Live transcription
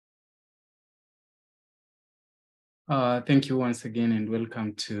Thank you once again and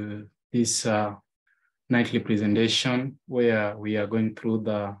welcome to this nightly presentation where we are going through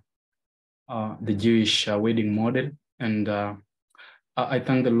the Jewish wedding model. And I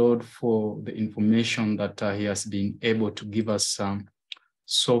thank the Lord for the information that he has been able to give us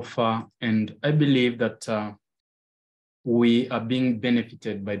so far. And I believe that we are being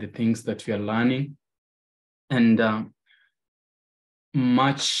benefited by the things that we are learning. And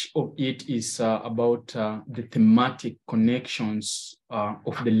much of it is about the thematic connections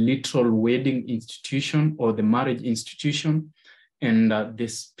of the literal wedding institution or the marriage institution and the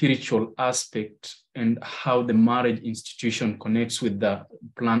spiritual aspect and how the marriage institution connects with the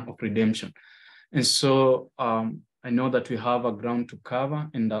plan of redemption. And so I know that we have a ground to cover,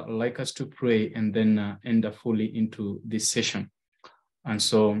 and I'd like us to pray and then enter fully into this session. And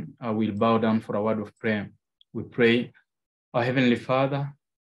so I will bow down for a word of prayer. We pray, our Heavenly Father,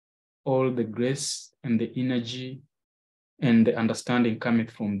 all the grace and the energy and the understanding cometh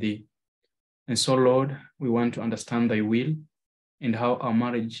from Thee. And so, Lord, we want to understand Thy will and how our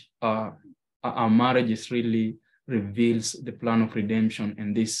marriages really reveals the plan of redemption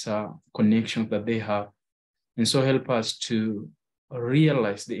and these connections that they have. And so help us to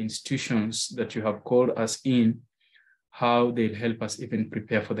realize the institutions that You have called us in, how they'll help us even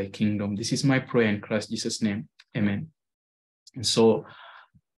prepare for Thy kingdom. This is my prayer in Christ Jesus' name. Amen. And so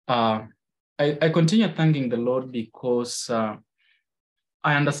I continue thanking the Lord because I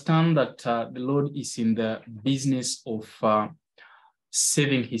understand that the Lord is in the business of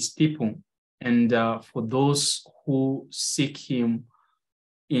saving His people. And for those who seek Him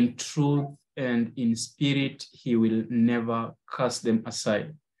in truth and in spirit, He will never cast them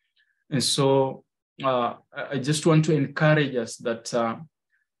aside. And so I just want to encourage us that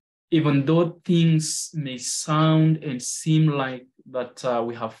even though things may sound and seem like that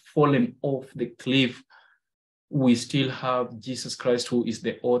we have fallen off the cliff, we still have Jesus Christ, who is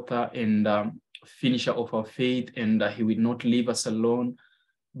the author and finisher of our faith, and He will not leave us alone.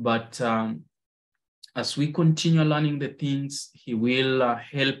 But as we continue learning the things, He will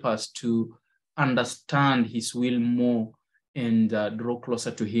help us to understand His will more and draw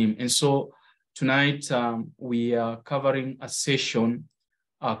closer to Him. And so tonight we are covering a session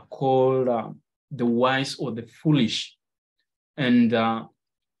called The Wise or the Foolish. And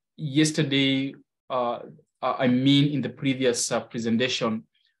yesterday, in the previous presentation,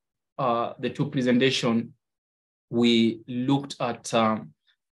 the two presentations, we looked at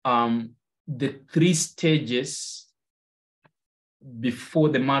the three stages before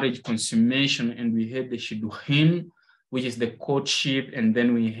the marriage consummation, and we had the Shidduchin, which is the courtship, and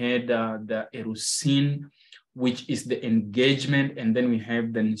then we had the Erusin, which is the engagement, and then we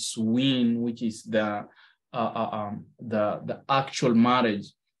have the Nisuin, which is the actual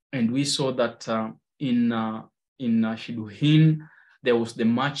marriage. And we saw that in Shidduchin, there was the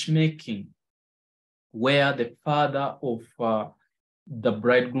matchmaking, where the father of the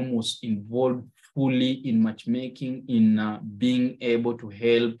bridegroom was involved fully in matchmaking, in being able to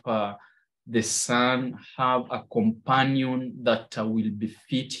help the son have a companion that will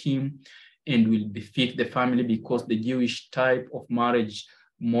befit him and will befit the family, because the Jewish type of marriage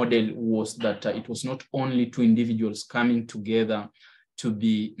model was that it was not only two individuals coming together to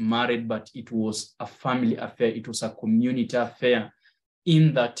be married, but it was a family affair. It was a community affair,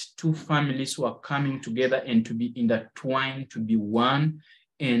 in that two families were coming together and to be intertwined, to be one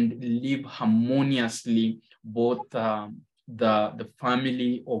and live harmoniously, both the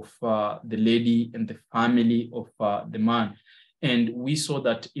family of the lady and the family of the man. And we saw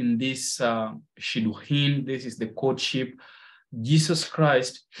that in this Shidduchin, this is the courtship, Jesus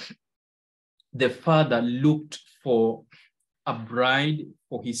Christ, the Father, looked for a bride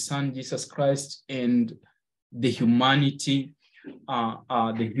for His Son, Jesus Christ, and the humanity,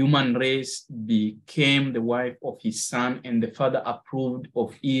 the human race became the wife of His Son, and the Father approved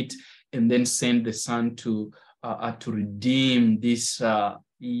of it and then sent the Son to redeem this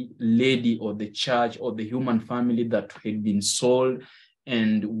lady or the church or the human family that had been sold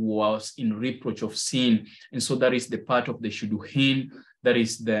and was in reproach of sin. And so that is the part of the Shidduchin, that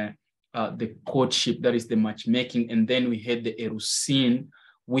is the courtship, that is the matchmaking. And then we had the Erusin,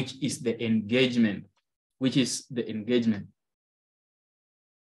 which is the engagement,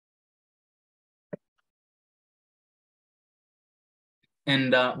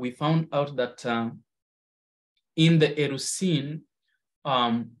 And we found out that in the Erusin,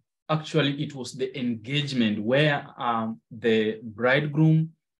 actually it was the engagement where the bridegroom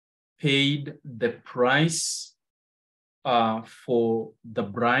paid the price for the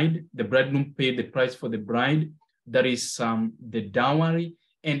bride. The bridegroom paid the price for the bride. That is the dowry.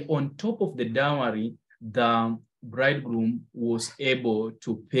 And on top of the dowry, the bridegroom was able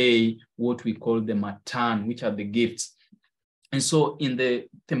to pay what we call the matan, which are the gifts. And so in the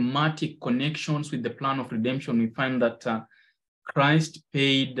thematic connections with the plan of redemption, we find that Christ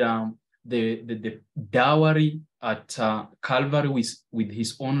paid the dowry at Calvary with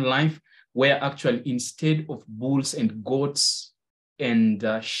his own life, where actually instead of bulls and goats and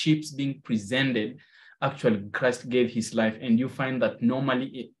sheep being presented, actually Christ gave his life. And you find that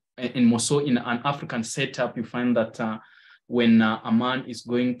normally, and more so in an African setup, you find that when a man is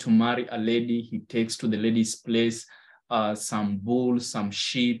going to marry a lady, he takes to the lady's place some bulls, some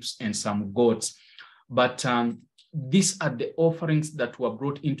sheep, and some goats. But these are the offerings that were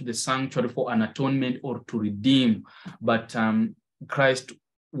brought into the sanctuary for an atonement or to redeem. But Christ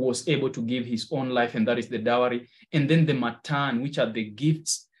was able to give his own life, and that is the dowry. And then the matan, which are the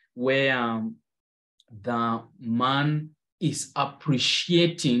gifts where the man is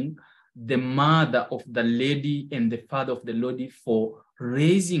appreciating the mother of the lady and the father of the lady for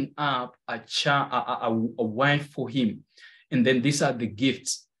raising up a wife for him. And then these are the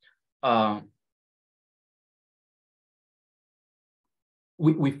gifts.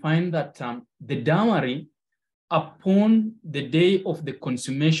 We find that the dowry, upon the day of the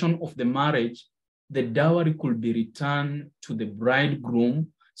consummation of the marriage, the dowry could be returned to the bridegroom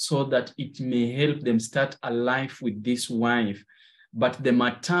so that it may help them start a life with this wife. But the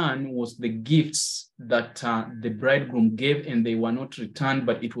matan was the gifts that the bridegroom gave, and they were not returned,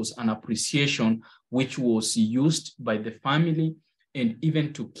 but it was an appreciation which was used by the family and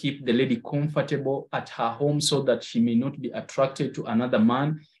even to keep the lady comfortable at her home so that she may not be attracted to another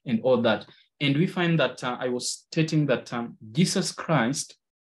man and all that. And we find that I was stating that Jesus Christ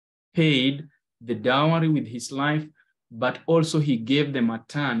paid the dowry with his life, but also he gave the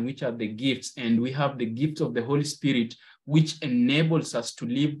matan, which are the gifts. And we have the gift of the Holy Spirit, which enables us to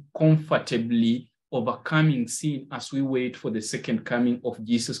live comfortably, overcoming sin as we wait for the second coming of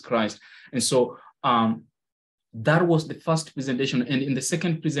Jesus Christ. And so that was the first presentation. And in the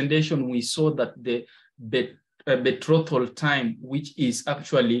second presentation, we saw that the betrothal time, which is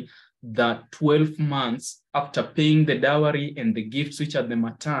actually the 12 months after paying the dowry and the gifts, which are the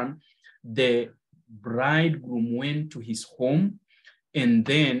matan, the bridegroom went to his home, and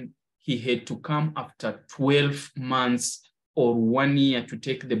then he had to come after 12 months or 1 year to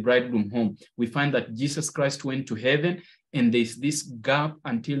take the bridegroom home. We find that Jesus Christ went to heaven, and there's this gap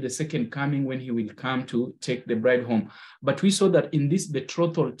until the second coming when he will come to take the bride home. But we saw that in this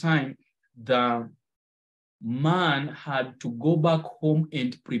betrothal time, the man had to go back home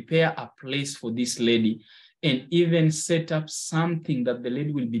and prepare a place for this lady, and even set up something that the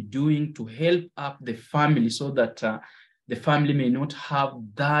lady will be doing to help up the family so that the family may not have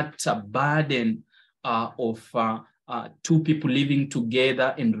that burden of two people living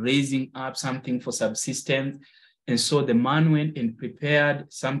together and raising up something for subsistence. And so the man went and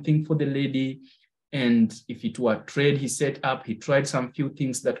prepared something for the lady. And if it were trade, he set up, he tried some few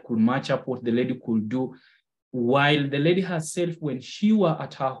things that could match up what the lady could do. While the lady herself, when she was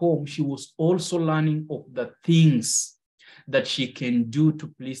at her home, she was also learning of the things that she can do to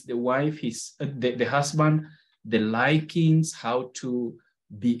please the wife, the husband, the likings, how to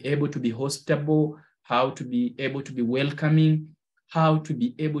be able to be hospitable, how to be able to be welcoming, how to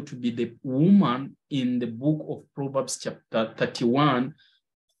be able to be the woman in the book of Proverbs chapter 31,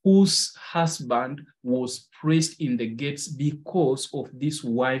 whose husband was praised in the gates because of this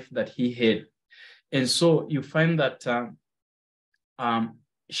wife that he had. And so you find that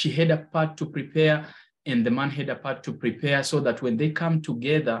she had a part to prepare, and the man had a part to prepare, so that when they come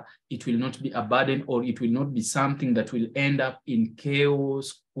together, it will not be a burden, or it will not be something that will end up in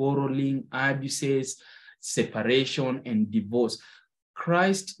chaos, quarreling, abuses, separation, and divorce.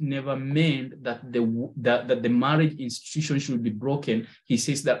 Christ never meant that the marriage institution should be broken. He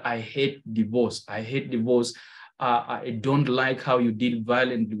says that I hate divorce. I hate divorce. I don't like how you deal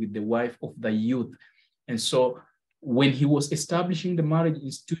violently with the wife of the youth. And so when he was establishing the marriage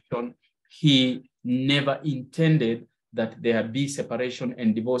institution, he never intended that there be separation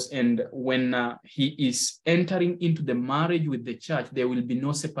and divorce. And when he is entering into the marriage with the church, there will be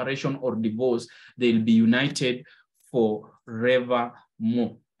no separation or divorce. They will be united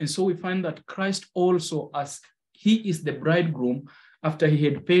forevermore. And so we find that Christ also, as he is the bridegroom, after he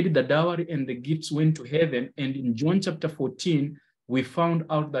had paid the dowry and the gifts, went to heaven. And in John chapter 14, we found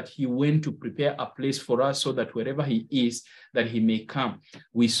out that he went to prepare a place for us so that wherever he is, that he may come.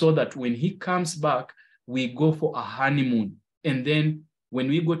 We saw that when he comes back, we go for a honeymoon. And then when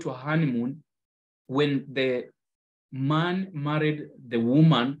we go to a honeymoon, when the man married the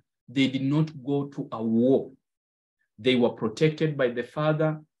woman, they did not go to a war. They were protected by the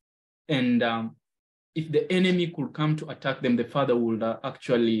father, and if the enemy could come to attack them, the father would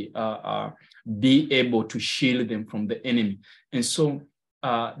actually be able to shield them from the enemy. And so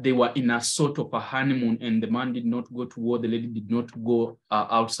they were in a sort of a honeymoon, and the man did not go to war, the lady did not go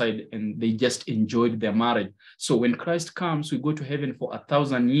outside, and they just enjoyed their marriage. So when Christ comes, we go to heaven for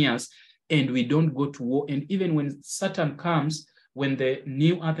 1,000 years, and we don't go to war. And even when Satan comes, when the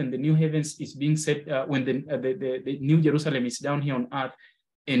new earth and the new heavens is being set, when the new Jerusalem is down here on earth,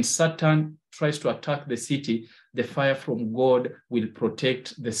 and Satan tries to attack the city, the fire from God will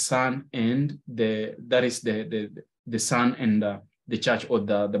protect the son and the son and the church, or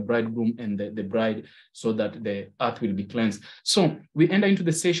the bridegroom and the bride, so that the earth will be cleansed. So we enter into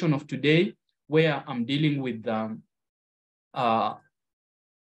the session of today, where I'm dealing with the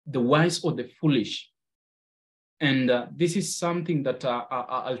wise or the foolish. And this is something that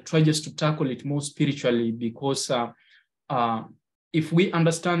I'll try just to tackle it more spiritually, because if we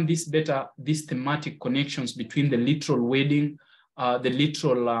understand this better, these thematic connections between the literal wedding, the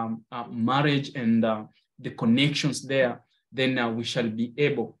literal marriage, and the connections there, then we shall be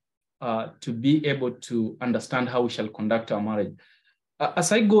able to understand how we shall conduct our marriage.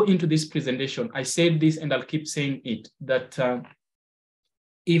 As I go into this presentation, I said this and I'll keep saying it, that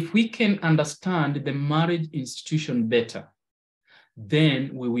if we can understand the marriage institution better, then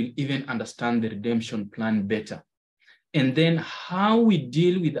we will even understand the redemption plan better. And then how we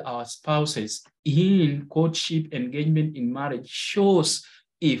deal with our spouses in courtship, engagement, in marriage shows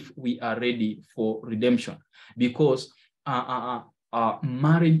if we are ready for redemption. Because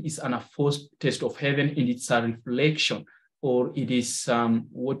marriage is an enforced test of heaven, and it's a reflection, or it is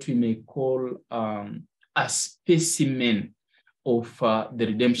what we may call a specimen of the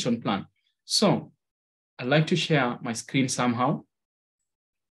redemption plan. So I'd like to share my screen somehow.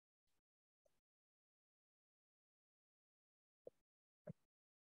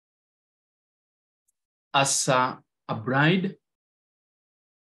 As a bride,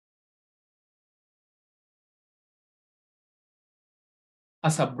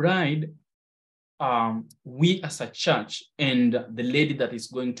 we as a church and the lady that is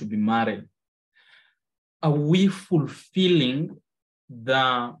going to be married, are we fulfilling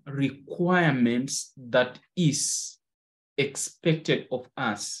the requirements that is expected of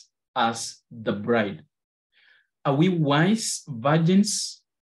us as the bride? Are we wise virgins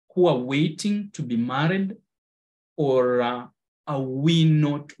who are waiting to be married, or are we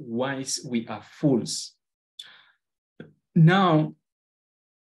not wise? We are fools. Now,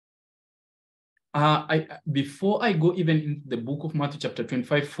 before I go even into the book of Matthew chapter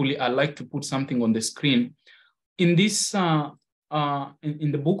 25 fully, I'd like to put something on the screen. In this,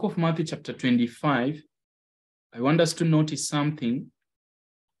 in the book of Matthew chapter 25, I want us to notice something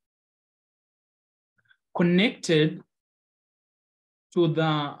connected to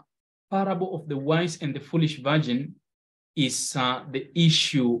the parable of the wise and the foolish virgin is the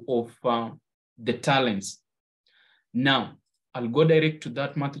issue of the talents. Now, I'll go direct to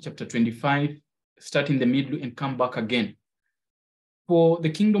that, Matthew chapter 25, start in the middle and come back again. For the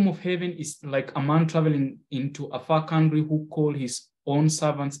kingdom of heaven is like a man traveling into a far country, who called his own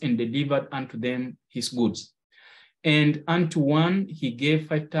servants and delivered unto them his goods. And unto one he gave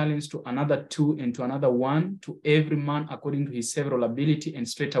 5 talents, to another 2, and to another 1, to every man according to his several ability, and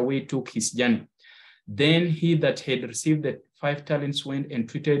straightway took his journey. Then he that had received the 5 talents went and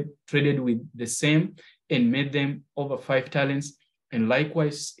traded with the same, and made them over 5 talents. And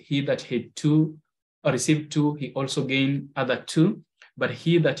likewise he that had received 2, he also gained other 2. But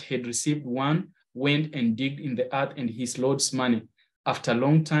he that had received 1 went and digged in the earth, and his Lord's money. After a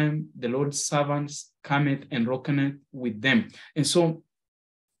long time, the Lord's servants cometh and reckoneth with them. And so,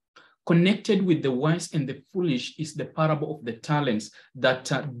 connected with the wise and the foolish is the parable of the talents, that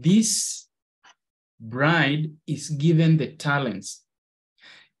this bride is given the talents,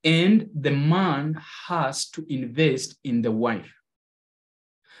 and the man has to invest in the wife.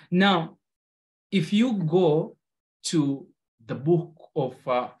 Now, if you go to the book of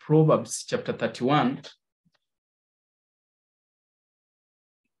Proverbs chapter 31,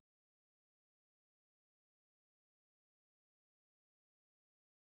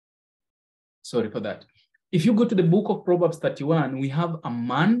 sorry for that. If you go to the book of Proverbs 31, we have a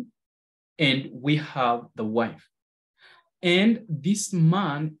man and we have the wife. And this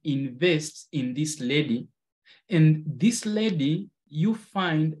man invests in this lady. And this lady, you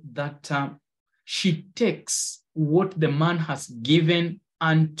find that she takes what the man has given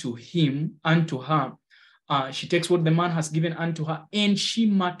unto her. She takes what the man has given unto her, and she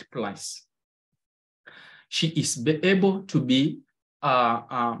multiplies. She is able to be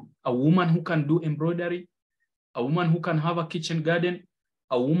a woman who can do embroidery, a woman who can have a kitchen garden,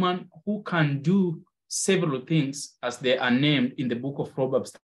 a woman who can do several things as they are named in the book of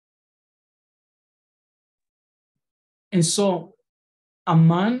Proverbs. And so a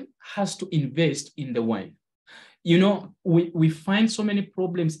man has to invest in the wife. You know, we find so many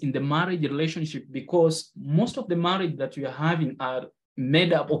problems in the marriage relationship because most of the marriage that we are having are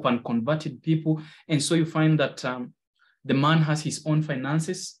made up of unconverted people. And so you find that the man has his own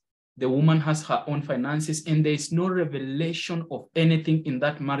finances, the woman has her own finances, and there is no revelation of anything in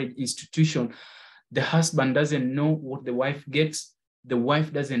that marriage institution. The husband doesn't know what the wife gets. The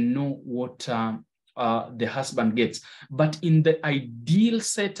wife doesn't know what the husband gets. But in the ideal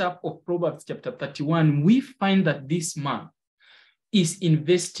setup of Proverbs chapter 31, we find that this man is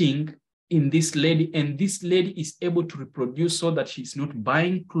investing in this lady, and this lady is able to reproduce so that she's not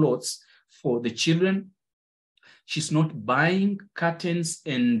buying clothes for the children. She's not buying curtains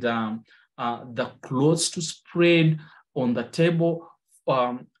and the clothes to spread on the table.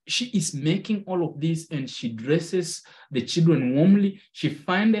 She is making all of this, and she dresses the children warmly. She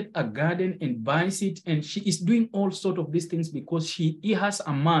finds a garden and buys it, and she is doing all sorts of these things because he has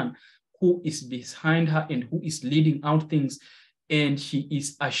a man who is behind her and who is leading out things, and she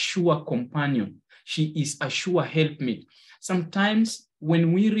is a sure companion. She is a sure helpmate. Sometimes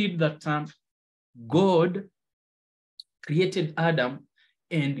when we read that God created Adam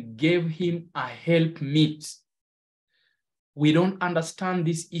and gave him a helpmeet, we don't understand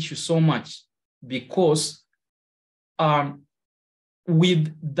this issue so much because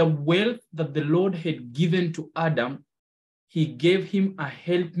with the wealth that the Lord had given to Adam, he gave him a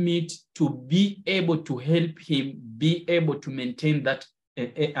helpmeet to be able to help him be able to maintain that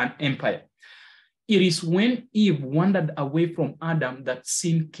an empire. It is when Eve wandered away from Adam that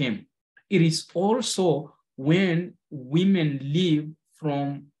sin came. It is also when women live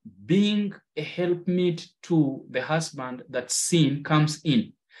from being a helpmeet to the husband that sin comes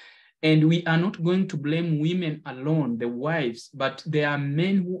in. And we are not going to blame women alone, the wives, but there are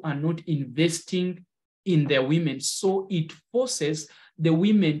men who are not investing in their women. So it forces the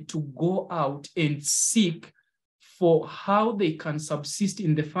women to go out and seek for how they can subsist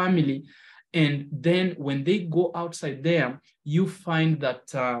in the family. And then when they go outside there, you find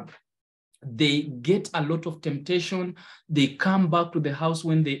that they get a lot of temptation. They come back to the house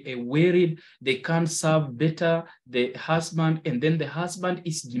when they are wearied. They can't serve better the husband. And then the husband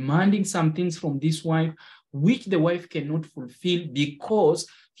is demanding some things from this wife, which the wife cannot fulfill because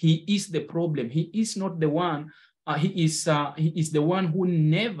he is the problem. He is not the one. He is the one who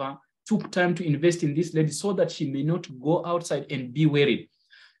never took time to invest in this lady so that she may not go outside and be wearied.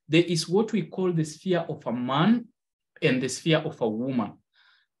 There is what we call the sphere of a man and the sphere of a woman.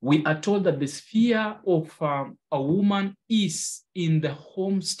 We are told that the sphere of a woman is in the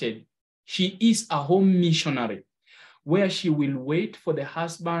homestead. She is a home missionary where she will wait for the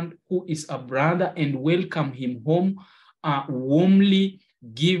husband who is a brother and welcome him home, warmly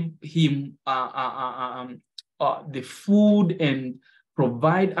give him the food and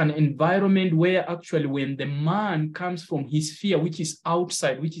provide an environment where actually when the man comes from his sphere, which is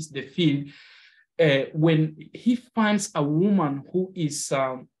outside, which is the field, when he finds a woman who is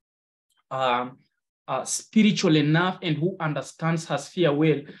spiritual enough and who understands her sphere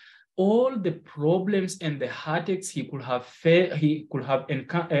well, all the problems and the heartaches he could have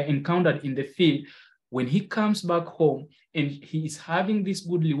encountered in the field, when he comes back home and he is having this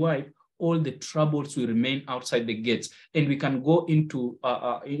goodly wife, all the troubles will remain outside the gates. And we can go into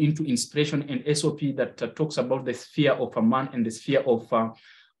inspiration and SOP that talks about the sphere of a man and the sphere of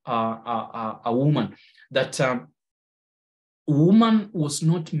a woman. That woman was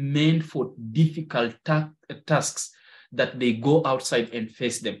not meant for difficult tasks that they go outside and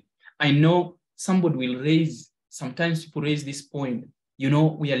face them. I know somebody will sometimes people raise this point,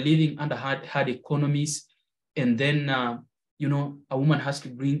 we are living under hard economies, and then, a woman has to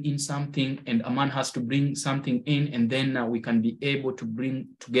bring in something and a man has to bring something in, and then we can be able to bring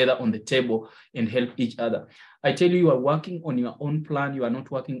together on the table and help each other. I tell you are working on your own plan. You are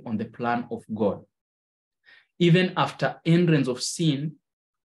not working on the plan of God. Even after entrance of sin,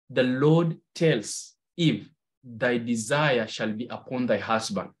 the Lord tells Eve, thy desire shall be upon thy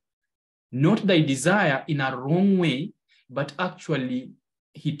husband. Not thy desire in a wrong way, but actually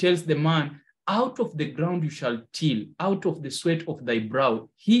he tells the man, out of the ground you shall till, out of the sweat of thy brow.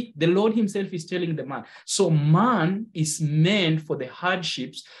 The Lord himself is telling the man. So man is meant for the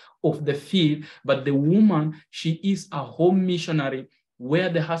hardships of the field, but the woman, she is a home missionary where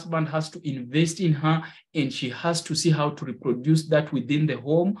the husband has to invest in her and she has to see how to reproduce that within the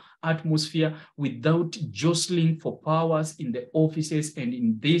home atmosphere without jostling for powers in the offices and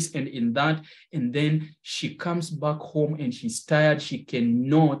in this and in that. And then she comes back home and she's tired. She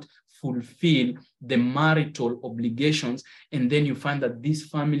cannot fulfill the marital obligations. And then you find that this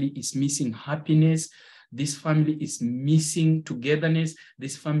family is missing happiness. This family is missing togetherness.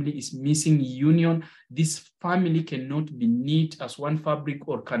 This family is missing union. This family cannot be knit as one fabric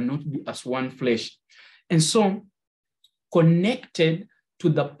or cannot be as one flesh. And so connected to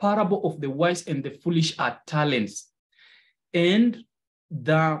the parable of the wise and the foolish are talents. And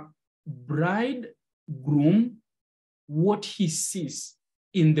the bridegroom, what he sees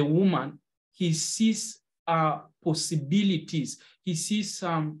in the woman, he sees possibilities. He sees,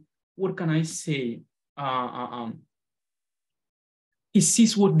 what can I say? He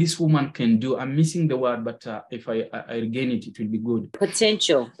sees what this woman can do. I'm missing the word, but if I regain it, it will be good.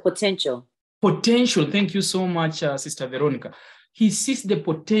 Potential. Potential. Thank you so much, Sister Veronica. He sees the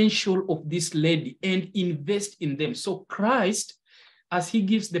potential of this lady and invests in them. So Christ, as he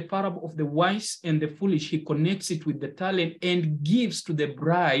gives the parable of the wise and the foolish, he connects it with the talent and gives to the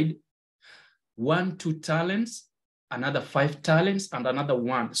bride 1, 2 talents, another 5 talents, and another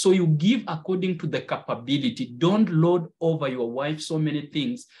 1. So you give according to the capability. Don't load over your wife so many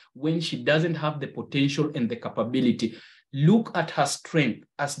things when she doesn't have the potential and the capability. Look at her strength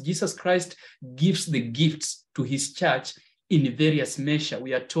as Jesus Christ gives the gifts to his church in various measure.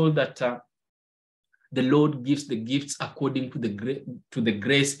 We are told that the Lord gives the gifts according to the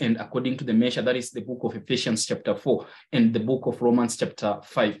grace and according to the measure. That is the book of Ephesians chapter 4 and the book of Romans chapter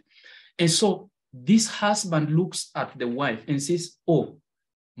 5. And so this husband looks at the wife and says, oh,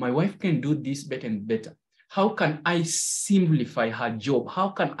 my wife can do this better and better. How can I simplify her job? How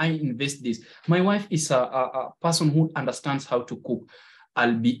can I invest this? My wife is a person who understands how to cook.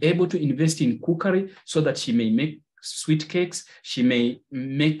 I'll be able to invest in cookery so that she may make sweet cakes, she may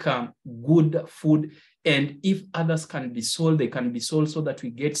make good food, and if others can be sold, they can be sold so that we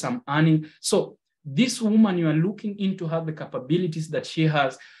get some earning. So this woman, you are looking into her, the capabilities that she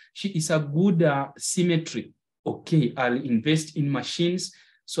has. She is a good symmetry. Okay, I'll invest in machines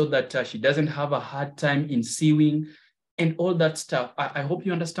so that she doesn't have a hard time in sewing and all that stuff. I hope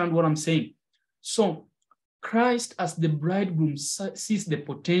you understand what I'm saying. So Christ, as the bridegroom, sees the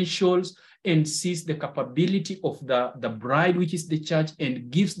potentials and sees the capability of the bride, which is the church,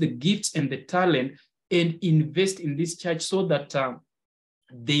 and gives the gifts and the talent and invest in this church so that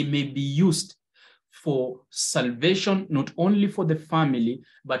they may be used for salvation, not only for the family,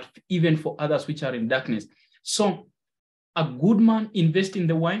 but even for others which are in darkness. So a good man invests in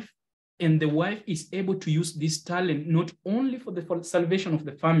the wife, and the wife is able to use this talent not only for the salvation of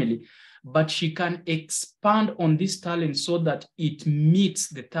the family, but she can expand on this talent so that it meets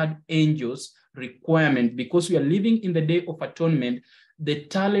the third angel's requirement. Because we are living in the day of atonement, the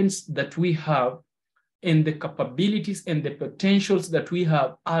talents that we have and the capabilities and the potentials that we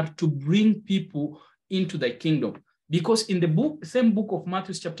have are to bring people into the kingdom. Because in the same book of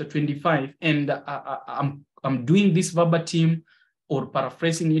Matthew chapter 25, and I'm doing this verbatim or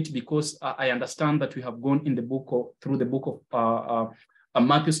paraphrasing it because I understand that we have gone in the book through the book of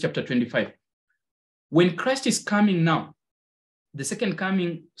Matthew chapter 25. When Christ is coming now, the second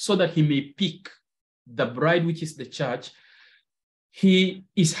coming, so that he may pick the bride, which is the church, he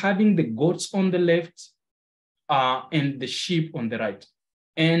is having the goats on the left and the sheep on the right.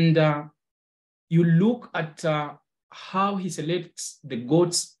 And you look at how he selects the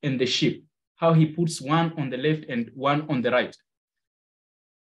goats and the sheep, how he puts one on the left and one on the right.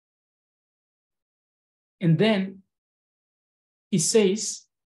 And then he says,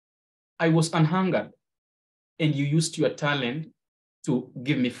 I was unhungered, and you used your talent to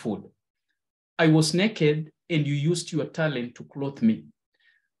give me food. I was naked, and you used your talent to clothe me.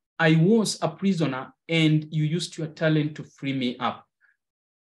 I was a prisoner, and you used your talent to free me up.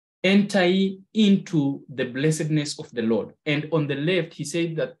 Enter into the blessedness of the Lord. And on the left, he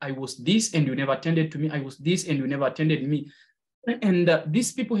said that I was this, and you never attended to me. I was this, and you never attended me. And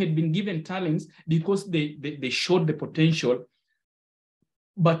these people had been given talents because they showed the potential,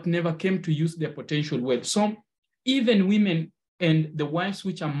 but never came to use their potential well. So even women and the wives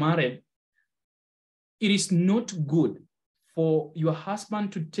which are married, it is not good for your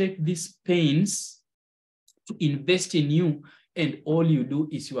husband to take these pains to invest in you, and all you do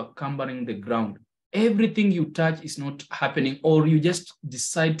is you are cumbering the ground. Everything you touch is not happening, or you just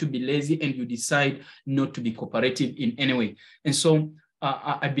decide to be lazy and you decide not to be cooperative in any way. And so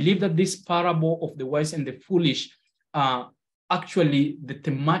I believe that this parable of the wise and the foolish, actually the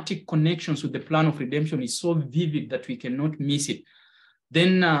thematic connections with the plan of redemption is so vivid that we cannot miss it.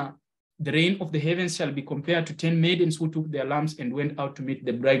 Then the reign of the heavens shall be compared to 10 maidens who took their lamps and went out to meet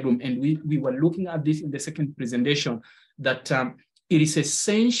the bridegroom. And we were looking at this in the second presentation, that it is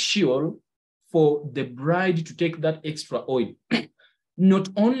essential for the bride to take that extra oil. not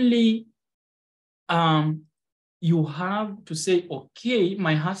only you have to say, okay,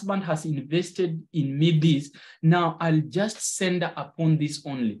 my husband has invested in me this, now I'll just send upon this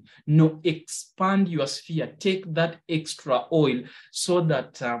only. No, expand your sphere, take that extra oil so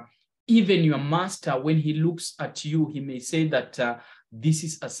that even your master, when he looks at you, he may say that this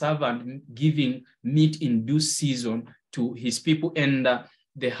is a servant giving meat in due season to his people. And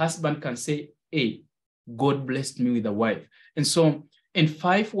the husband can say, hey, God blessed me with a wife. And so, and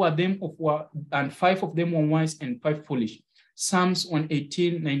five of them were wise and 5 foolish. Psalms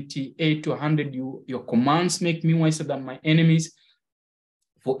 118, 98 to 100, your commands make me wiser than my enemies.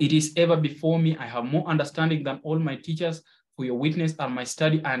 For it is ever before me. I have more understanding than all my teachers. For your witness are my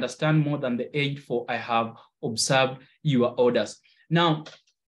study. I understand more than the aged, for I have observed your orders. Now,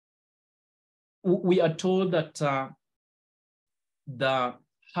 we are told that the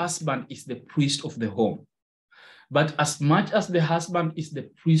husband is the priest of the home. But as much as the husband is the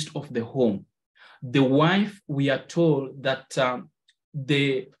priest of the home, the wife, we are told that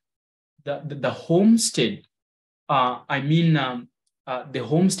the homestead, the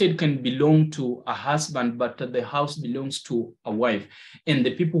homestead can belong to a husband, but the house belongs to a wife. And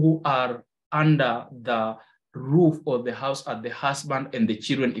the people who are under the roof of the house are the husband and the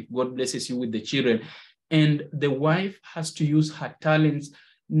children, if God blesses you with the children. And the wife has to use her talents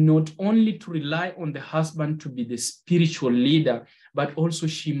not only to rely on the husband to be the spiritual leader, but also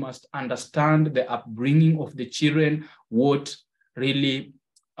she must understand the upbringing of the children, what really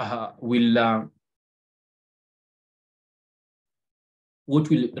will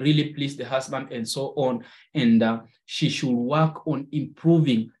really please the husband, and so on. And she should work on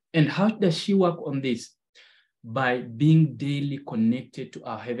improving. And how does she work on this? By being daily connected to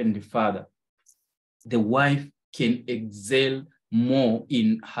our Heavenly Father. The wife can excel more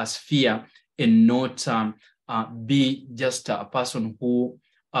in her sphere and not be just a person who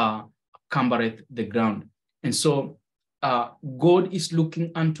cumbereth the ground. And so God is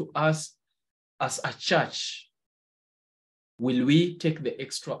looking unto us as a church. Will we take the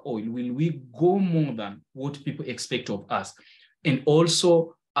extra oil? Will we go more than what people expect of us? And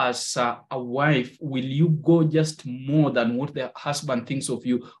also, as a wife, will you go just more than what the husband thinks of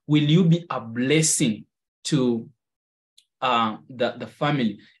you? Will you be a blessing to the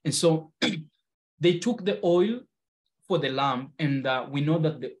family? And so they took the oil for the lamp, and we know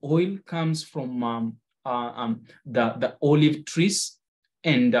that the oil comes from the olive trees.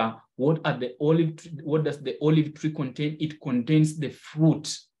 And what does the olive tree contain? It contains the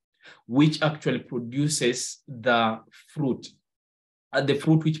fruit, which actually produces the fruit. The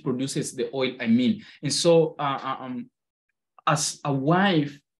fruit which produces the oil, I mean. And so as a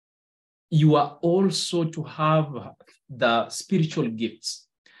wife, you are also to have the spiritual gifts.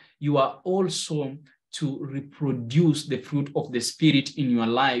 You are also to reproduce the fruit of the Spirit in your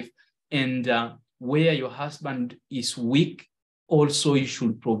life. And where your husband is weak, also you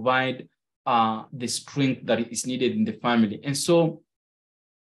should provide the strength that is needed in the family. And so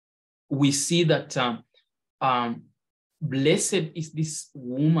we see that blessed is this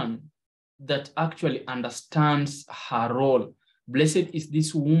woman that actually understands her role. Blessed is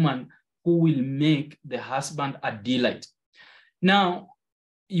this woman who will make the husband a delight. Now,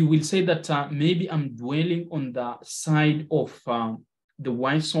 you will say that maybe I'm dwelling on the side of the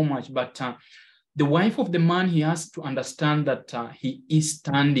wife so much, but the wife of the man, he has to understand that he is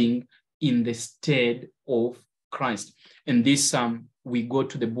standing in the stead of Christ. And this, we go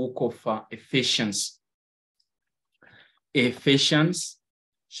to the book of Ephesians. Ephesians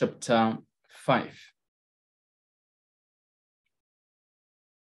chapter 5.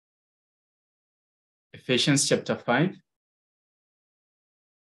 Ephesians chapter 5.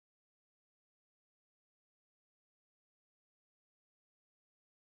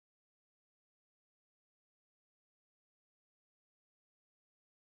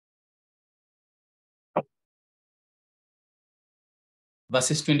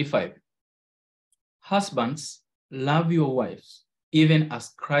 Verses 25. Husbands, love your wives, even as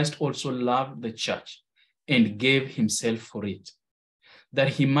Christ also loved the church and gave himself for it, that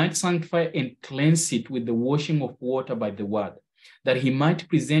he might sanctify and cleanse it with the washing of water by the word, that he might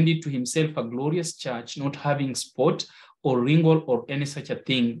present it to himself a glorious church, not having spot or wrinkle or any such a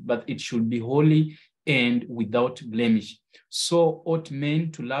thing, but it should be holy and without blemish. So ought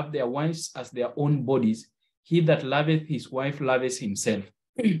men to love their wives as their own bodies. He that loveth his wife loveth himself.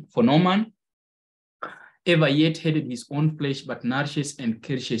 For no man ever yet hated his own flesh, but nourishes and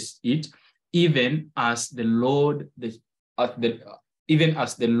cherishes it, even as the Lord the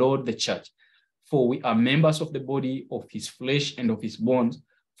church. For we are members of the body of his flesh and of his bones.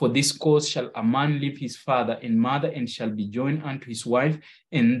 For this cause shall a man leave his father and mother and shall be joined unto his wife,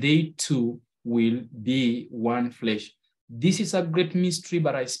 and they two will be one flesh. This is a great mystery,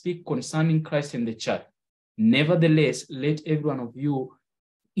 but I speak concerning Christ and the church. Nevertheless, let every one of you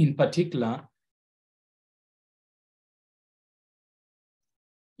in particular,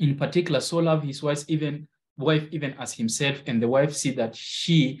 so love his wife even as himself, and the wife see that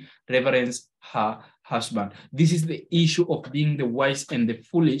she reverence her husband. This is the issue of being the wise and the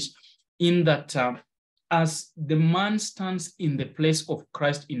foolish, in that as the man stands in the place of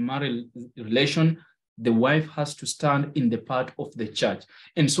Christ in marital relation, the wife has to stand in the part of the church.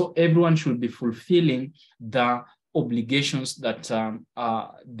 And so everyone should be fulfilling the obligations that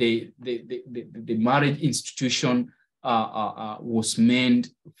the marriage institution was meant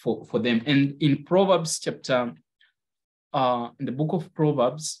for them. And in Proverbs chapter, in the book of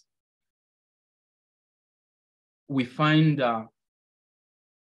Proverbs, we find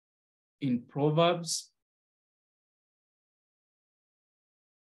in Proverbs,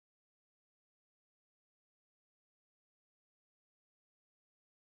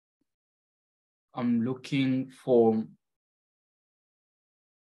 I'm looking for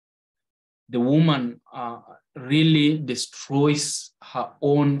the woman really destroys her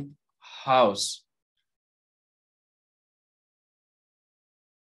own house.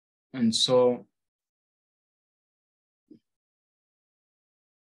 And so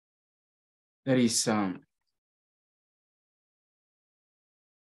there is the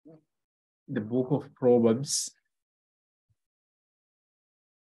book of Proverbs,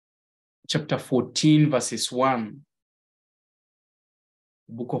 chapter 14, verses 1.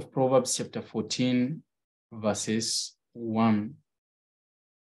 Book of Proverbs, chapter 14, verses 1.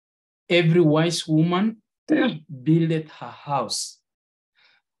 Every wise woman buildeth her house,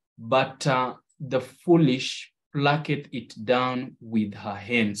 but the foolish plucketh it down with her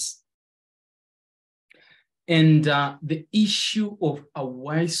hands. And the issue of a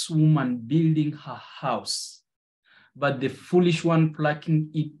wise woman building her house, but the foolish one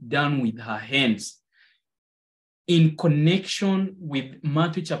plucking it down with her hands, in connection with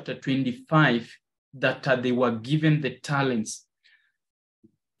Matthew chapter 25, that they were given the talents.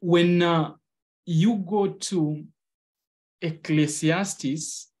 When you go to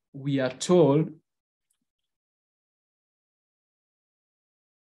Ecclesiastes, we are told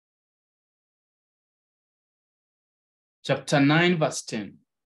chapter 9, verse 10,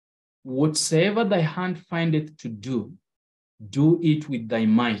 whatsoever thy hand findeth to do, do it with thy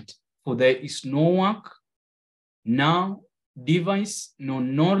might, for there is no work, now device, no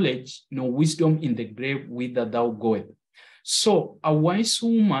knowledge, no wisdom in the grave whither thou goest. So a wise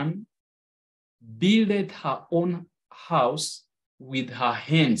woman buildeth her own house with her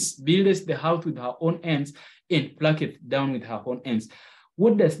hands, buildeth the house with her own hands, and plucketh down with her own hands.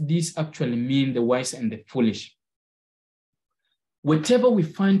 What does this actually mean, the wise and the foolish? Whatever we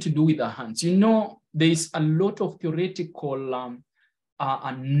find to do with our hands, you know, there is a lot of theoretical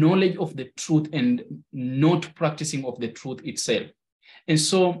knowledge of the truth and not practicing of the truth itself. And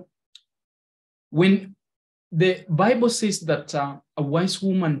so when the Bible says that a wise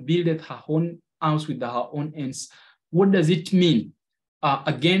woman buildeth her own house with her own hands, what does it mean?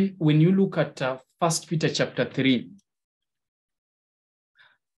 Again, when you look at 1 Peter chapter 3,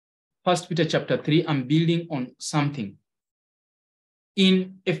 1 Peter chapter 3, I'm building on something.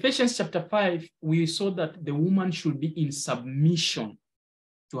 In Ephesians chapter 5, we saw that the woman should be in submission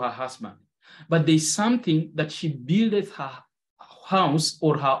to her husband. But there's something that she buildeth her house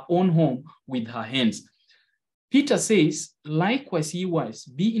or her own home with her hands. Peter says, likewise ye wives,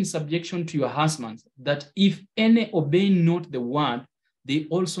 be in subjection to your husbands, that if any obey not the word, they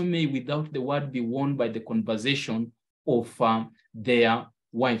also may without the word be won by the conversation of their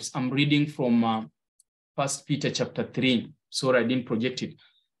wives. I'm reading from 1 Peter chapter 3. Sorry, I didn't project it.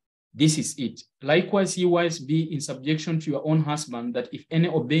 This is it. Likewise, ye wives, be in subjection to your own husband, that if any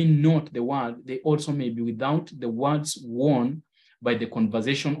obey not the word, they also may be without the words won by the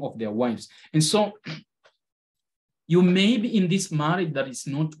conversation of their wives. And so you may be in this marriage that is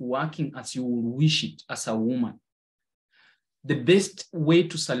not working as you would wish it as a woman. The best way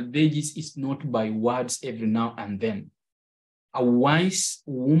to salvage this is not by words every now and then. A wise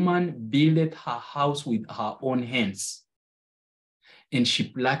woman buildeth her house with her own hands, and she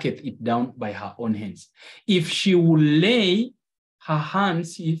plucketh it down by her own hands. If she will lay her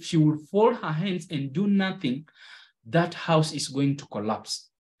hands, if she will fold her hands and do nothing, that house is going to collapse.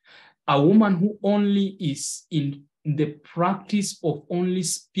 A woman who only is in the practice of only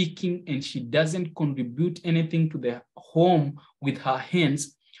speaking and she doesn't contribute anything to the home with her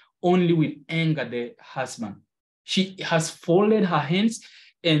hands only will anger the husband. She has folded her hands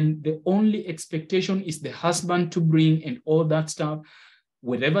and the only expectation is the husband to bring and all that stuff.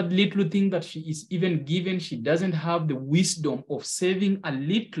 Whatever little thing that she is even given, she doesn't have the wisdom of saving a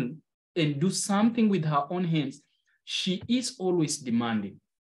little and do something with her own hands. She is always demanding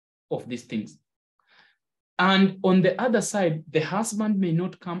of these things. And on the other side, the husband may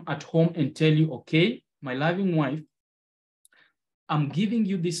not come at home and tell you, okay, my loving wife, I'm giving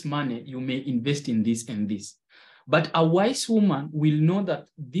you this money, you may invest in this and this. But a wise woman will know that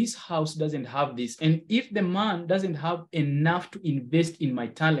this house doesn't have this. And if the man doesn't have enough to invest in my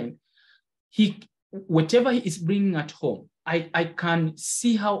talent, whatever he is bringing at home, I can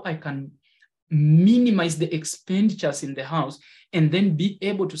see how I can minimize the expenditures in the house and then be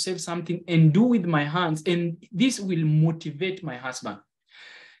able to save something and do with my hands. And this will motivate my husband.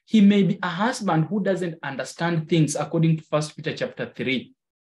 He may be a husband who doesn't understand things according to 1 Peter chapter 3.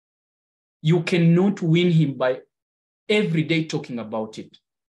 You cannot win him by every day talking about it.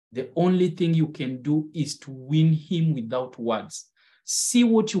 The only thing you can do is to win him without words. See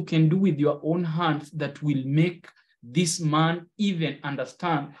what you can do with your own hands that will make this man even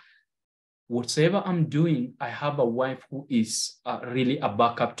understand, whatever I'm doing, I have a wife who is really a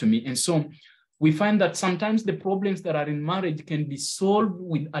backup to me. And so we find that sometimes the problems that are in marriage can be solved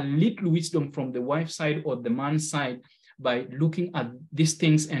with a little wisdom from the wife's side or the man's side by looking at these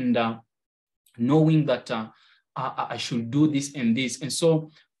things and knowing that I should do this and this. And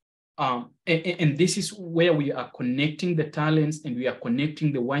so, and this is where we are connecting the talents and we are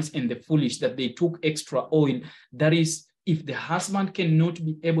connecting the wise and the foolish, that they took extra oil. That is, if the husband cannot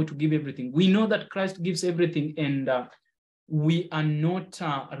be able to give everything, we know that Christ gives everything, and we are not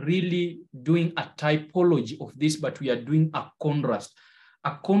really doing a typology of this, but we are doing a contrast.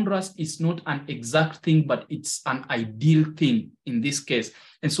 A contrast is not an exact thing, but it's an ideal thing in this case.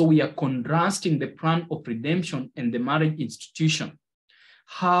 And so we are contrasting the plan of redemption and the marriage institution.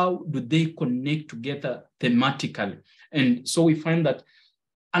 How do they connect together thematically? And so we find that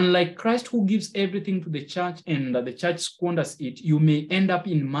unlike Christ, who gives everything to the church and the church squanders it, you may end up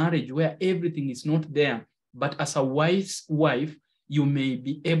in marriage where everything is not there. But as a wise wife, you may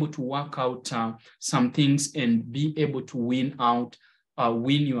be able to work out some things and be able to win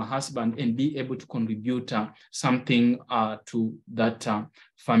your husband and be able to contribute something to that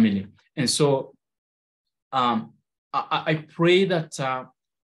family. And so I pray that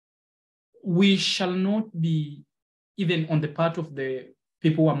we shall not be, even on the part of the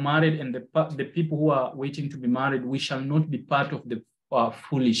people who are married and the people who are waiting to be married, we shall not be part of the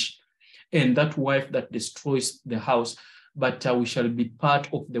foolish and that wife that destroys the house, but we shall be part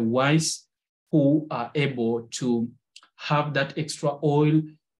of the wise who are able to have that extra oil.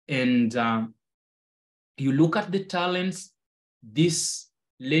 And you look at the talents, this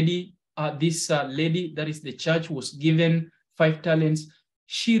lady that is the church, was given 5 talents.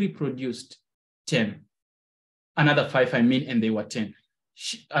 She reproduced 10. Another 5, and they were 10.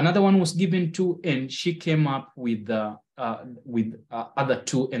 Another one was given 2, and she came up with other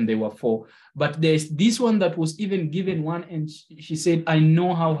 2, and they were 4. But there's this one that was even given 1, and she said, I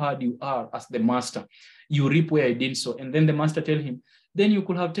know how hard you are as the master. You reap where I didn't sow. And then the master tell him, then you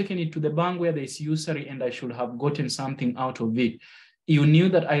could have taken it to the bank where there's usury, and I should have gotten something out of it. You knew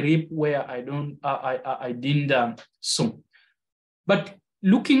that I reap where I didn't sow. But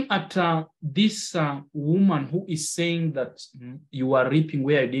looking at this woman who is saying that you are reaping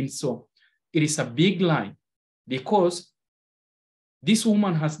where I didn't sow, it is a big lie, because this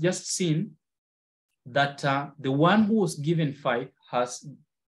woman has just seen that the one who was given 5 has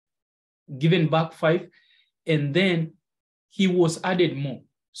given back 5, and then he was added more.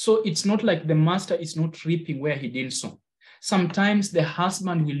 So it's not like the master is not reaping where he didn't sow. Sometimes the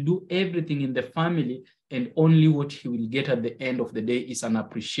husband will do everything in the family, and only what he will get at the end of the day is an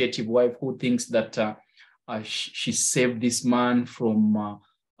appreciative wife who thinks that she saved this man from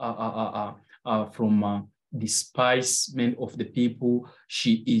despisement of the people.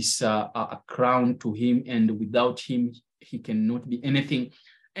 She is a crown to him, and without him, he cannot be anything.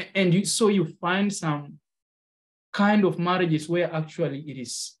 And so you find some kind of marriages where actually it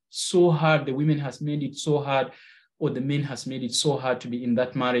is so hard. The women has made it so hard, or the men has made it so hard to be in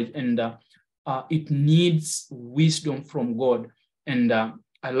that marriage. And it needs wisdom from God. And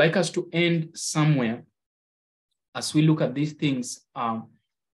I'd like us to end somewhere as we look at these things,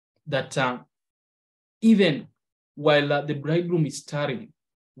 that even while the bridegroom is tarrying,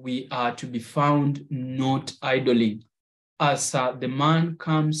 we are to be found not idling. As the man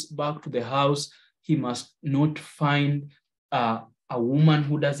comes back to the house, he must not find a woman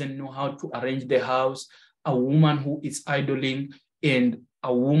who doesn't know how to arrange the house, a woman who is idling, and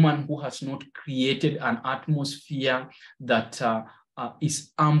a woman who has not created an atmosphere that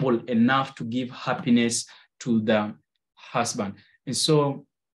is humble enough to give happiness to the husband. And so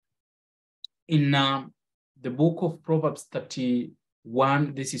in the book of Proverbs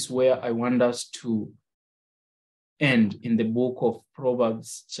 31, this is where I want us to end, in the book of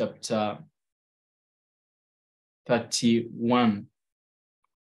Proverbs chapter 31.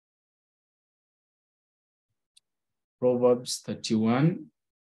 Proverbs 31.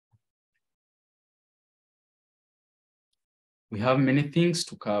 We have many things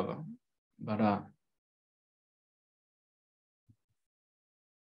to cover, but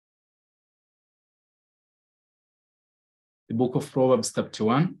the book of Proverbs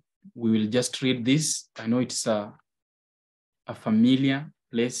 31, we will just read this. I know it's a familiar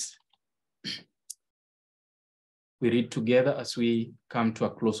place. We read together as we come to a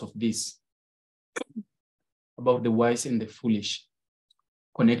close of this, about the wise and the foolish,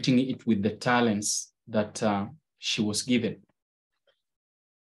 connecting it with the talents that she was given.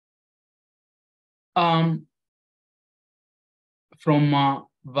 From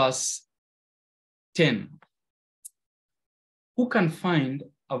verse 10, who can find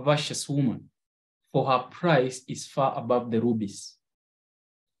a virtuous woman? For her price is far above the rubies.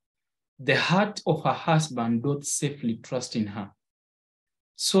 The heart of her husband doth safely trust in her,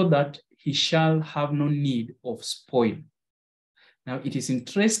 so that he shall have no need of spoil. Now it is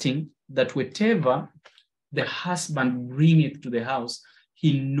interesting that whatever the husband bringeth to the house,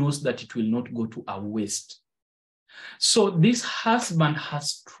 he knows that it will not go to a waste. So this husband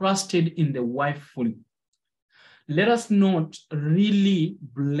has trusted in the wife fully. Let us not really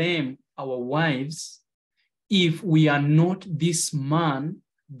blame our wives if we are not this man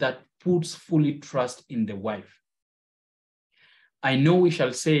that puts fully trust in the wife. I know we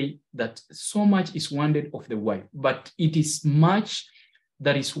shall say that so much is wanted of the wife, but it is much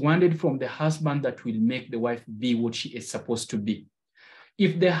that is wanted from the husband that will make the wife be what she is supposed to be.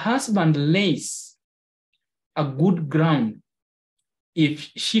 If the husband lays a good ground,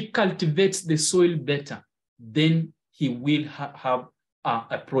 if she cultivates the soil better, then he will have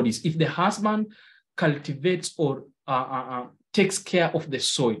a produce. If the husband cultivates or takes care of the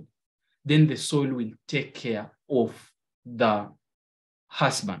soil, then the soil will take care of the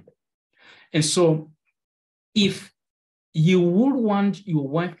husband. And so if you would want your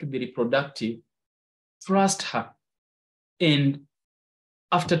wife to be reproductive, trust her. And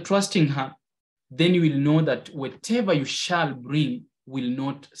after trusting her, then you will know that whatever you shall bring will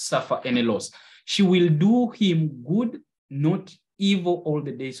not suffer any loss. She will do him good, not evil, all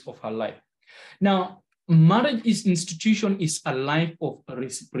the days of her life. Now, marriage institution is a life of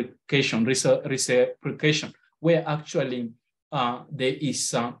reciprocation, where actually there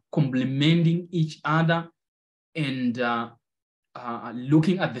is complementing each other and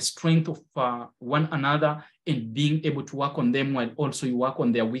looking at the strength of one another and being able to work on them while also you work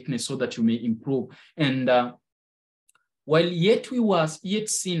on their weakness so that you may improve. And while yet we were yet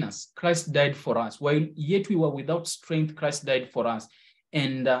sinners, Christ died for us. While yet we were without strength, Christ died for us.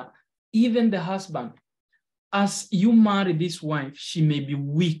 And even the husband, as you marry this wife, she may be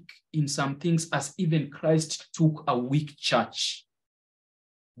weak in some things, as even Christ took a weak church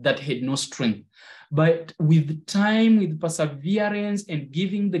that had no strength. But with time, with perseverance and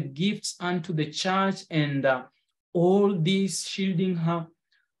giving the gifts unto the church and all this shielding her,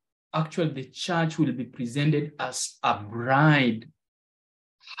 actually the church will be presented as a bride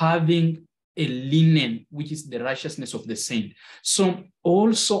having a linen, which is the righteousness of the saint. So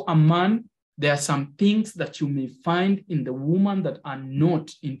also a man, there are some things that you may find in the woman that are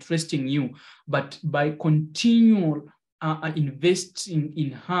not interesting you, but by continual investing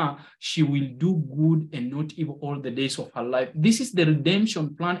in her, she will do good and not evil all the days of her life. This is the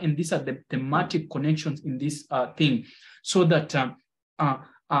redemption plan, and these are the thematic connections in this thing, so that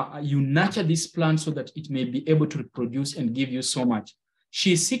you nurture this plant so that it may be able to reproduce and give you so much.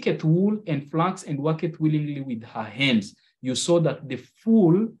 She seeketh wool and flax and worketh willingly with her hands. You saw that the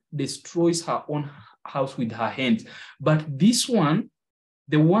fool destroys her own house with her hands. But this one,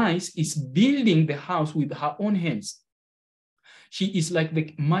 the wise, is building the house with her own hands. She is like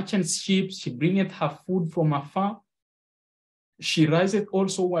the merchant ship. She bringeth her food from afar. She riseth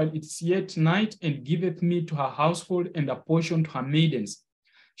also while it is yet night, and giveth meat to her household and a portion to her maidens.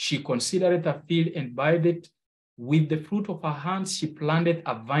 She considereth a field and buyeth. With the fruit of her hands she planteth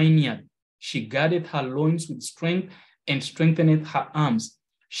a vineyard. She girdeth her loins with strength and strengtheneth her arms.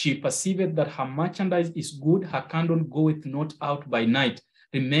 She perceiveth that her merchandise is good. Her candle goeth not out by night.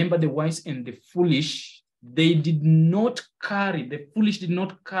 Remember the wise and the foolish. The foolish did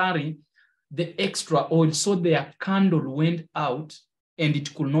not carry the extra oil, so their candle went out and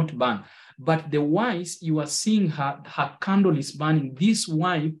it could not burn. But the wise, you are seeing her candle is burning. This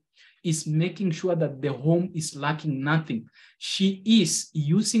wife is making sure that the home is lacking nothing. She is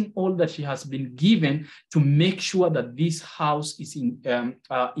using all that she has been given to make sure that this house is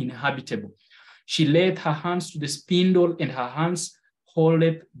inhabitable. She laid her hands to the spindle, and her hands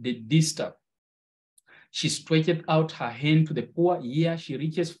holdeth the distaff. She stretcheth out her hand to the poor, yea, she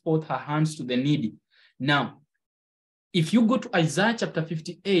reaches forth her hands to the needy. Now, if you go to Isaiah chapter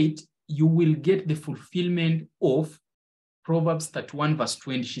 58, you will get the fulfillment of Proverbs 31 verse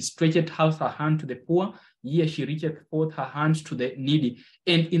 20. She stretcheth out her hand to the poor, yea, she reacheth forth her hands to the needy.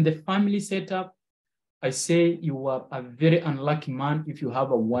 And in the family setup, I say you are a very unlucky man if you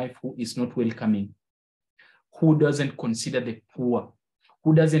have a wife who is not welcoming, who doesn't consider the poor,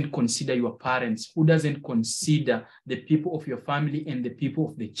 who doesn't consider your parents, who doesn't consider the people of your family and the people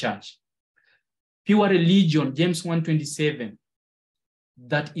of the church. Pure religion, James 1:27,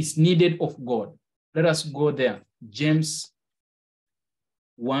 that is needed of God. Let us go there. James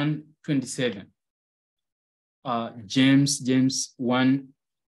 1:27. James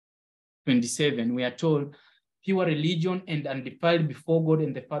 1:27, we are told, pure religion and undefiled before God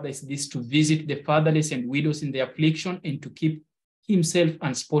and the Father is this, to visit the fatherless and widows in their affliction and to keep himself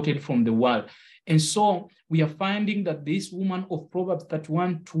unspotted from the world. And so we are finding that this woman of Proverbs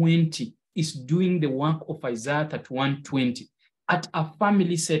 31:20 is doing the work of Isaiah 31:20 at a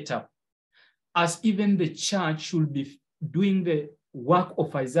family setup, as even the church should be doing the work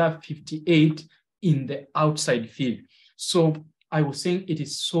of Isaiah 58 in the outside field. So I was saying it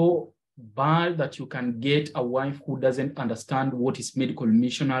is so bad that you can get a wife who doesn't understand what is medical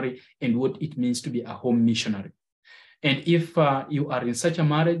missionary and what it means to be a home missionary. And if you are in such a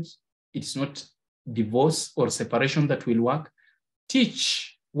marriage, it's not divorce or separation that will work.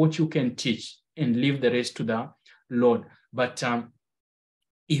 Teach what you can teach and leave the rest to the Lord. But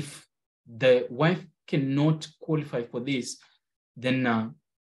if the wife cannot qualify for this, then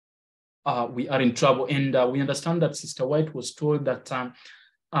we are in trouble. And we understand that Sister White was told that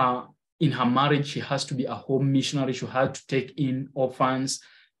in her marriage, she has to be a home missionary. She had to take in orphans,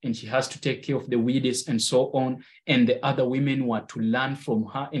 and she has to take care of the widows and so on. And the other women were to learn from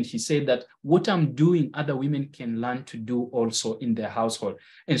her. And she said that what I'm doing, other women can learn to do also in their household.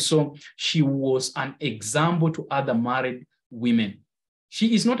 And so she was an example to other married women.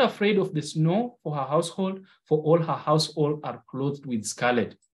 She is not afraid of the snow for her household, for all her household are clothed with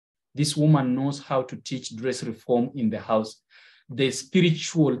scarlet. This woman knows how to teach dress reform in the house. The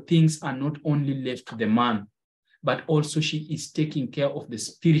spiritual things are not only left to the man, but also she is taking care of the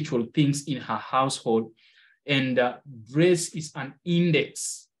spiritual things in her household. And dress is an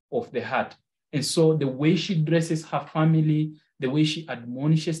index of the heart. And so the way she dresses her family, the way she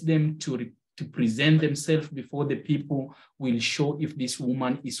admonishes them to present themselves before the people will show if this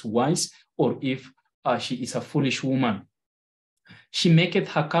woman is wise or if she is a foolish woman. She maketh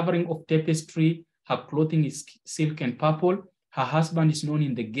her covering of tapestry, her clothing is silk and purple. Her husband is known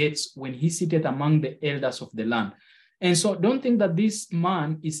in the gates when he sitteth among the elders of the land. And so don't think that this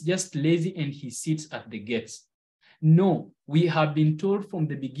man is just lazy and he sits at the gates. No, we have been told from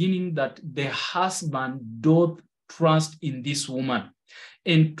the beginning that the husband doth trust in this woman.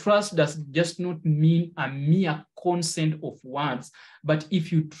 And trust does just not mean a mere consent of words, but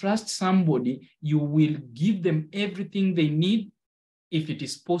if you trust somebody, you will give them everything they need, if it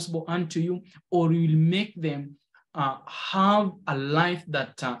is possible unto you, or you will make them have a life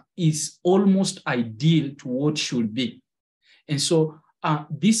that is almost ideal to what should be. And so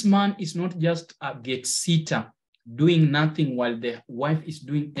this man is not just a gate sitter doing nothing while the wife is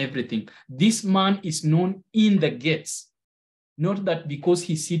doing everything. This man is known in the gates, not that because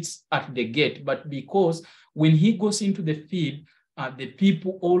he sits at the gate, but because when he goes into the field, the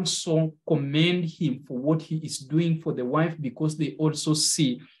people also commend him for what he is doing for the wife, because they also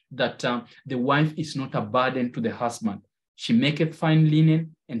see that the wife is not a burden to the husband. She maketh fine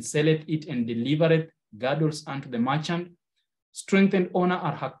linen and selleth it and delivereth girdles unto the merchant. Strength and honor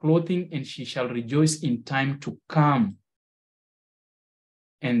are her clothing, and she shall rejoice in time to come.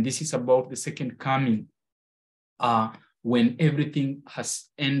 And this is about the second coming. When everything has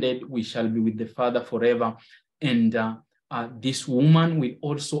ended, we shall be with the Father forever. And this woman will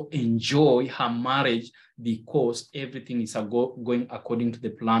also enjoy her marriage because everything is going according to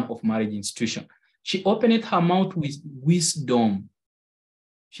the plan of marriage institution. She openeth her mouth with wisdom.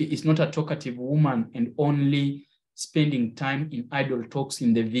 She is not a talkative woman and only spending time in idle talks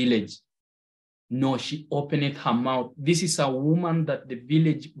in the village. No, she openeth her mouth. This is a woman that the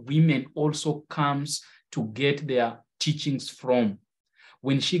village women also comes to get their teachings from.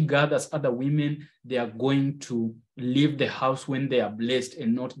 When she gathers other women, they are going to leave the house when they are blessed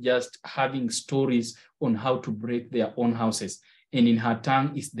and not just having stories on how to break their own houses. And in her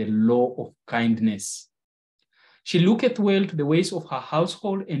tongue is the law of kindness. She looketh well to the ways of her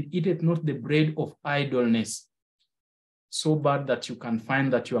household and eateth not the bread of idleness. So bad that you can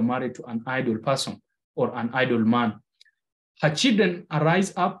find that you are married to an idle person or an idle man. Her children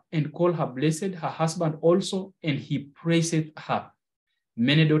arise up and call her blessed, her husband also, and he praiseth her.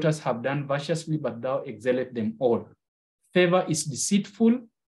 Many daughters have done virtuously, but thou excelleth them all. Favor is deceitful,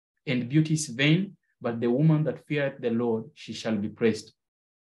 and beauty is vain, but the woman that feareth the Lord, she shall be praised.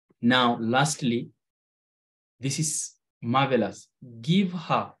 Now, lastly, this is marvelous. Give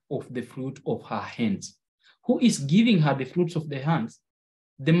her of the fruit of her hands. Who is giving her the fruits of the hands?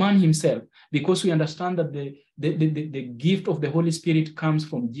 The man himself, because we understand that the gift of the Holy Spirit comes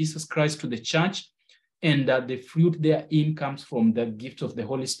from Jesus Christ to the church, and that the fruit therein comes from the gift of the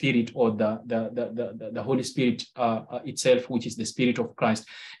Holy Spirit, or the Holy Spirit itself, which is the Spirit of Christ.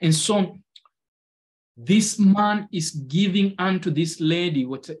 And so this man is giving unto this lady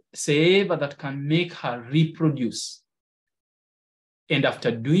whatsoever that can make her reproduce. And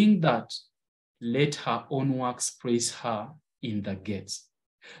after doing that, let her own works praise her in the gates.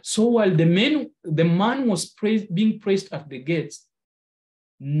 So while the man was being praised at the gates,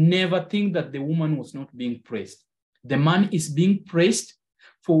 never think that the woman was not being praised. The man is being praised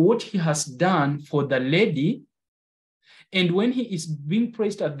for what he has done for the lady. And when he is being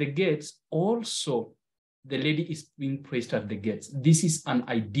praised at the gates, also the lady is being praised at the gates. This is an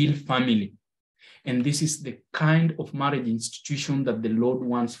ideal family. And this is the kind of marriage institution that the Lord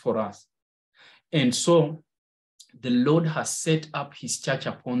wants for us. And so the Lord has set up his church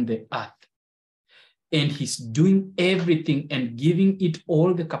upon the earth. And he's doing everything and giving it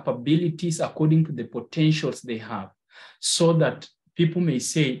all the capabilities according to the potentials they have, so that people may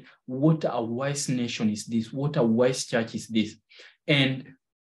say, what a wise nation is this? What a wise church is this? And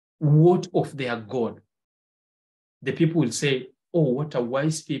what of their God? The people will say, oh, what a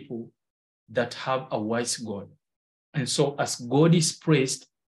wise people that have a wise God. And so as God is praised,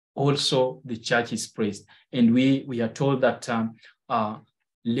 also the church is praised. And we are told that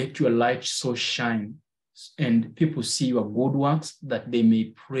let your light so shine, and people see your good works, that they may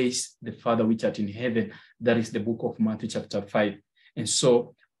praise the Father which art in heaven. That is the book of Matthew chapter 5. And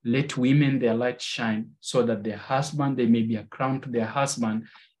so let women their light shine, so that their husband, they may be a crown to their husband.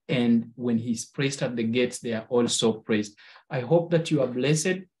 And when he's praised at the gates, they are also praised. I hope that you are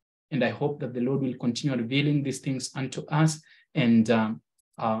blessed, and I hope that the Lord will continue revealing these things unto us. And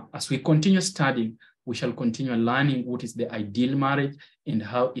as we continue studying, we shall continue learning what is the ideal marriage and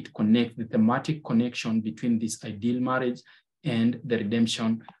how it connects, the thematic connection between this ideal marriage and the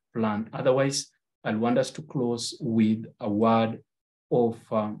redemption plan. Otherwise, I want us to close with a word of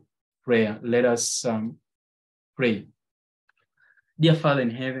prayer. Let us pray. Dear Father in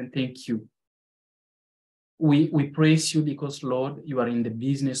heaven, thank you. We praise you because, Lord, you are in the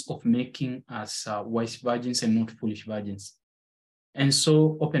business of making us wise virgins and not foolish virgins. And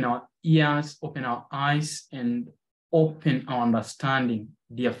so open our ears, open our eyes, and open our understanding,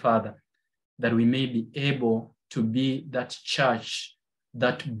 dear Father, that we may be able to be that church,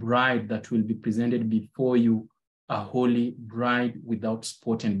 that bride that will be presented before you, a holy bride without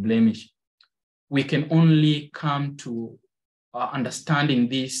spot and blemish. We can only come to understanding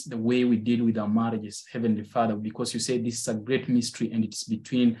this the way we deal with our marriages, Heavenly Father, because you say this is a great mystery and it's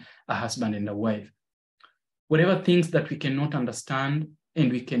between a husband and a wife. Whatever things that we cannot understand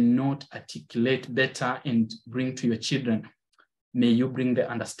and we cannot articulate better and bring to your children, may you bring the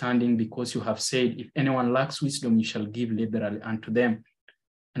understanding, because you have said, if anyone lacks wisdom, you shall give liberally unto them.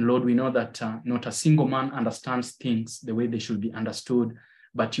 And Lord, we know that not a single man understands things the way they should be understood,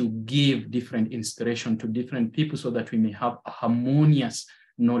 but you give different inspiration to different people so that we may have a harmonious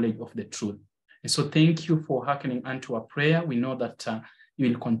knowledge of the truth. And so thank you for hearkening unto our prayer. We know that you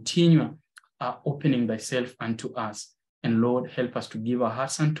will continue opening thyself unto us. And Lord, help us to give our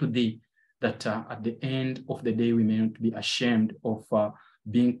hearts unto thee, that at the end of the day, we may not be ashamed of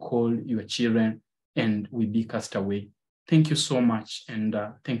being called your children and we be cast away. Thank you so much. And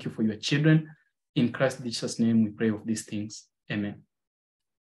thank you for your children. In Christ Jesus' name, we pray of these things. Amen.